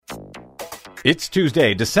It's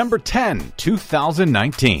Tuesday, December 10,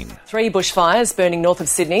 2019. 3 bushfires burning north of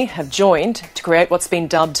Sydney have joined to create what's been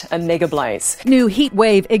dubbed a mega blaze. New heat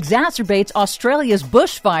wave exacerbates Australia's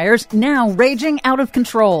bushfires, now raging out of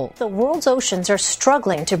control. The world's oceans are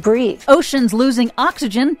struggling to breathe. Oceans losing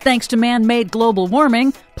oxygen thanks to man-made global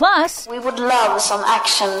warming. Plus, we would love some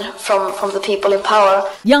action from the people in power.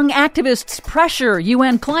 Young activists pressure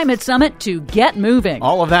UN Climate Summit to get moving.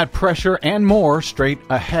 All of that pressure and more straight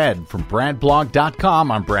ahead. From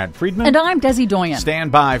BradBlog.com, I'm Brad Friedman. And I'm Desi Doyen.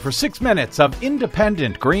 Stand by for 6 minutes of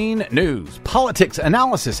independent green news, politics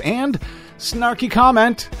analysis, and snarky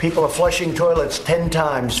comment. People are flushing toilets 10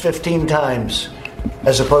 times, 15 times,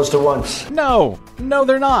 as opposed to once. No,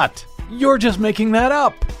 they're not. You're just making that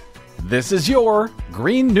up. This is your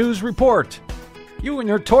Green News Report. You and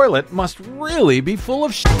your toilet must really be full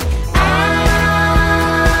of shit.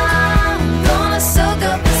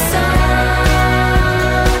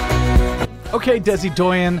 Okay, Desi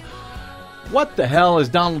Doyen, what the hell is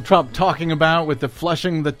Donald Trump talking about with the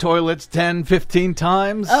flushing the toilets 10, 15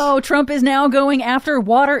 times? Oh, Trump is now going after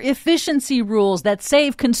water efficiency rules that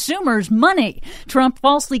save consumers money. Trump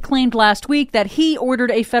falsely claimed last week that he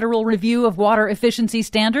ordered a federal review of water efficiency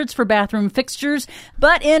standards for bathroom fixtures,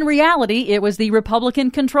 but in reality, it was the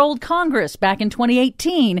Republican-controlled Congress back in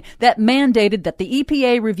 2018 that mandated that the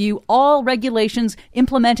EPA review all regulations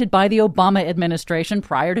implemented by the Obama administration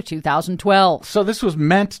prior to 2012. So this was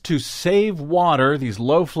meant to save water, these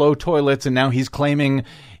low-flow toilets, and now he's claiming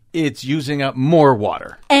it's using up more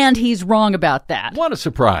water. And he's wrong about that. What a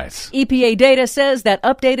surprise. EPA data says that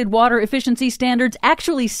updated water efficiency standards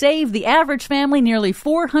actually save the average family nearly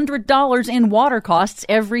 $400 in water costs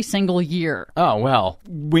every single year. Oh, well,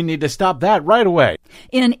 we need to stop that right away.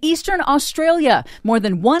 In eastern Australia, more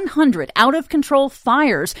than 100 out-of-control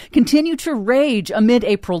fires continue to rage amid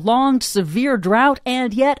a prolonged severe drought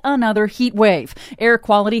and yet another heat wave. Air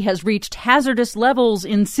quality has reached hazardous levels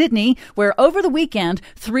in Sydney, where over the weekend,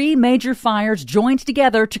 3 major fires joined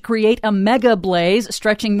together to create a mega blaze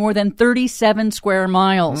stretching more than 37 square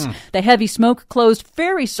miles. The heavy smoke closed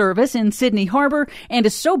ferry service in Sydney Harbour and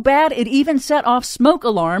is so bad it even set off smoke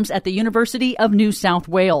alarms at the University of New South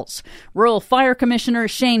Wales. Rural Fire Commissioner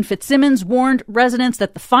Shane Fitzsimmons warned residents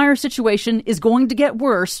that the fire situation is going to get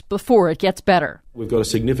worse before it gets better. We've got a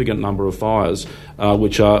significant number of fires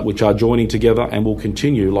which are joining together and will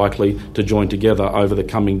continue likely to join together over the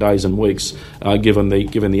coming days and weeks, given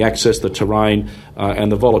the access, the terrain,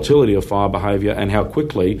 and the volatility of fire behaviour and how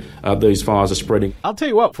quickly these fires are spreading. I'll tell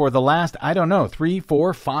you what, for the last, 3,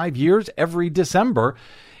 4, 5 years, every December,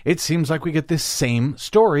 it seems like we get this same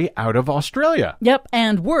story out of Australia. Yep,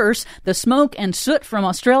 and worse, the smoke and soot from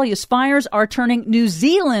Australia's fires are turning New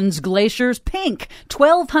Zealand's glaciers pink,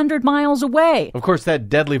 1,200 miles away. Of course, that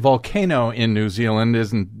deadly volcano in New Zealand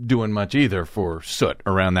isn't doing much either for soot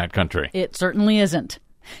around that country. It certainly isn't.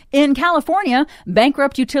 In California,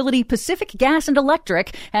 bankrupt utility Pacific Gas and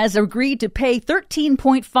Electric has agreed to pay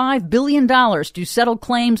 $13.5 billion to settle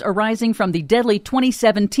claims arising from the deadly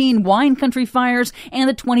 2017 Wine Country fires and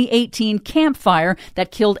the 2018 Camp Fire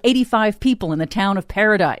that killed 85 people in the town of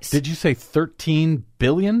Paradise. Did you say 13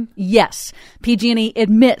 billion? Yes. PG&E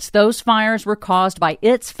admits those fires were caused by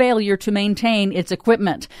its failure to maintain its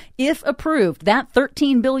equipment. If approved, that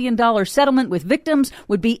 $13 billion settlement with victims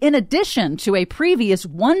would be in addition to a previous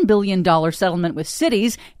 $1 billion settlement with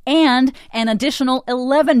cities and an additional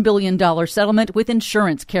 $11 billion settlement with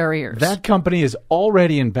insurance carriers. That company is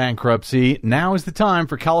already in bankruptcy. Now is the time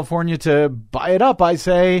for California to buy it up, I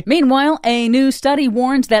say. Meanwhile, a new study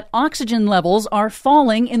warns that oxygen levels are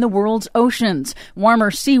falling in the world's oceans. Warmer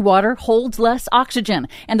seawater holds less oxygen,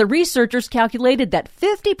 and the researchers calculated that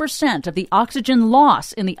 50% of the oxygen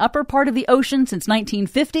loss in the upper part of the ocean since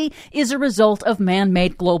 1950 is a result of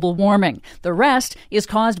man-made global warming. The rest is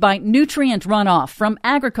caused by nutrient runoff from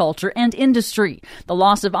agriculture and industry. The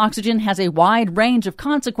loss of oxygen has a wide range of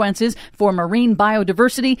consequences for marine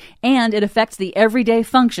biodiversity, and it affects the everyday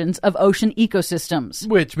functions of ocean ecosystems.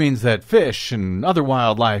 Which means that fish and other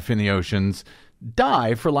wildlife in the oceans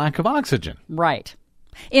die for lack of oxygen. Right.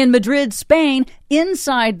 In Madrid, Spain,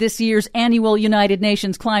 inside this year's annual United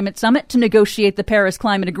Nations Climate Summit to negotiate the Paris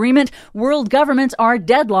Climate Agreement, world governments are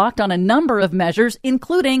deadlocked on a number of measures,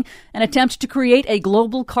 including an attempt to create a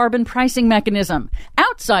global carbon pricing mechanism.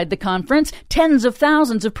 Outside the conference, tens of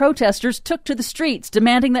thousands of protesters took to the streets,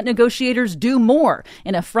 demanding that negotiators do more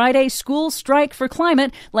in a Friday school strike for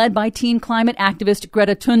climate led by teen climate activist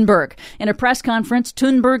Greta Thunberg. In a press conference,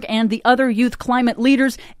 Thunberg and the other youth climate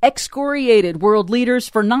leaders excoriated world leaders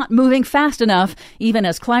for not moving fast enough, even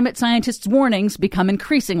as climate scientists' warnings become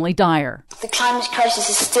increasingly dire. The climate crisis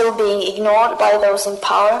is still being ignored by those in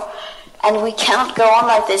power, And we cannot go on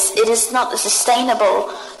like this. It is not a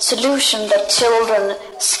sustainable solution that children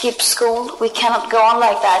skip school. We cannot go on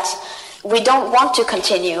like that. We don't want to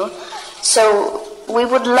continue. So we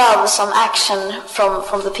would love some action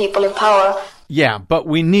from the people in power. Yeah, but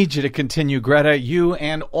we need you to continue, Greta. You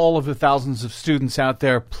and all of the thousands of students out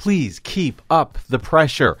there, please keep up the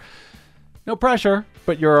pressure. No pressure,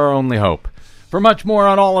 but you're our only hope. For much more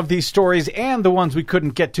on all of these stories and the ones we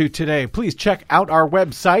couldn't get to today, please check out our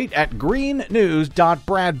website at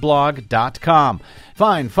greennews.bradblog.com.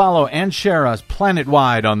 Find, follow, and share us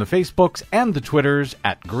planet-wide on the Facebooks and the Twitters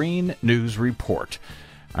at Green News Report.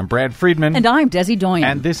 I'm Brad Friedman. And I'm Desi Doyen.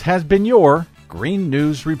 And this has been your Green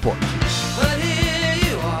News Report.